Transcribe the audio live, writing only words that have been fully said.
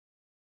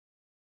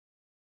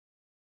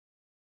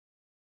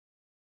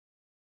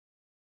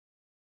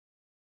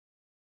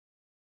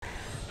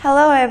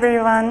Hello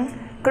everyone.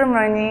 Good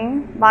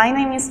morning. My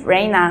name is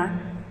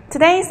RAINA.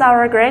 Today is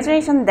our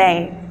graduation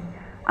day.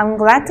 I'm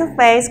glad to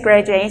face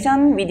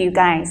graduation with you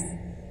guys.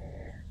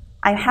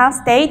 I have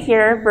stayed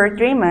here for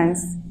 3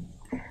 months.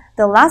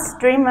 The last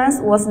 3 months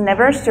was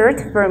never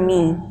short for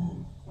me.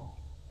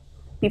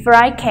 Before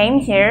I came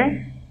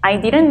here,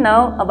 I didn't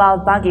know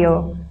about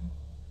Baguio,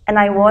 and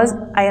I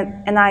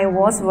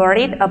was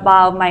worried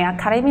about my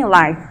academic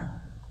life.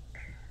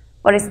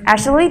 But it's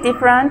actually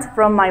different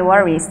from my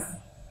worries.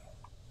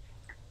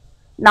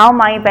 Now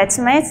my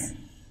batchmates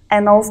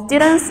and all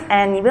students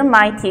and even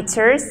my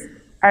teachers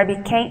have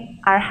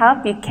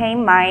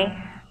become my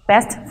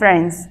best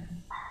friends.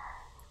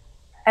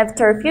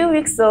 After a few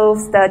weeks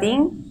of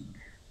studying,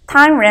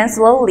 time ran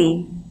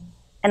slowly,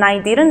 and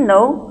I didn't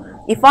know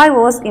if I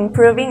was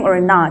improving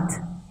or not.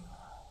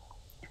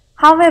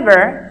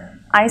 However,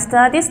 I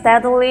studied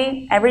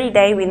steadily every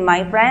day with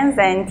my friends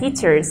and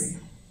teachers.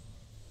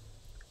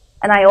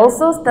 And I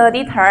also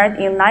studied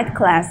hard in night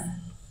class,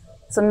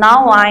 so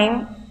now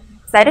I'm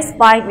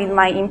satisfied with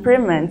my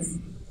improvements.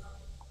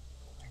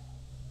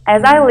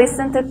 As I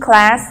listened to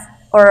class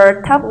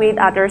or talked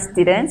with other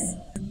students,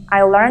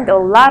 I learned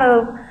a lot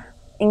of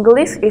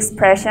English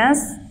expressions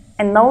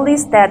and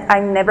knowledge that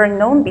I've never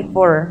known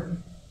before.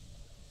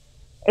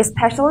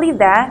 Especially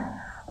that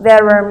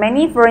there were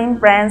many foreign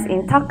friends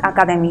in Talk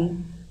Academy.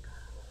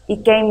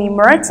 It gave me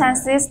more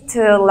chances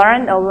to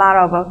learn a lot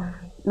of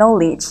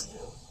knowledge.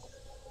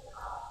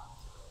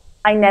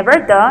 I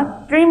never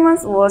thought 3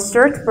 months was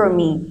short for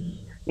me,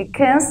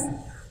 because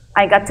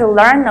I got to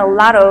learn a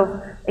lot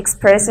of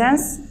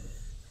expressions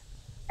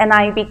and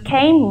I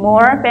became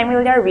more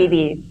familiar with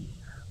it.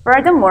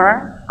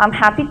 Furthermore, I'm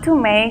happy to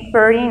make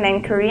foreign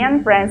and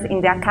Korean friends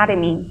in the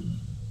academy.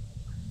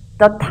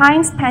 The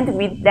time spent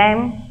with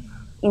them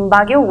in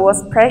Baguio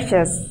was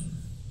precious.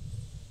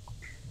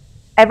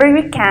 Every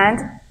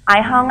weekend,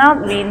 I hung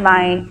out with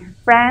my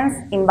friends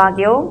in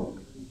Baguio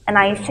and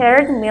I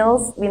shared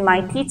meals with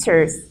my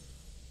teachers.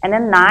 And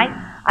at night,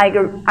 I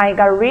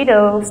got rid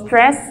of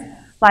stress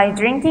by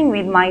drinking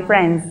with my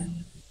friends.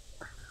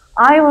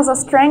 I was a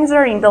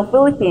stranger in the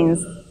Philippines,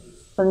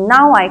 but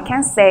now I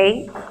can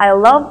say I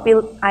love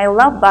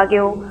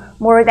Baguio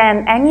more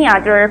than any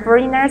other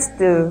foreigners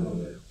do,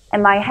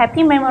 and my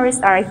happy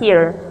memories are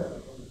here.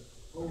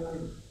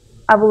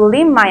 I will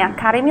live my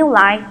academic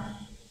life,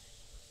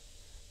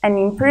 and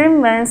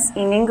improvements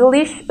in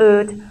English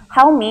would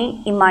help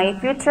me in my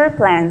future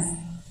plans.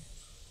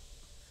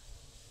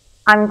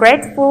 I'm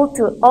grateful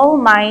to all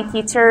my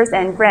teachers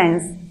and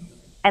friends,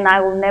 and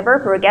I will never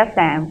forget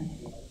them.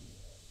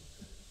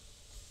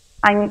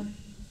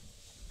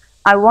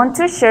 I want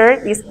to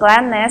share this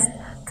gladness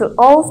to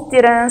all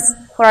students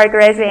who are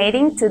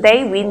graduating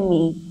today with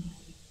me.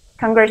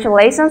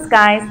 Congratulations,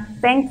 guys.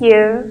 Thank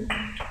you.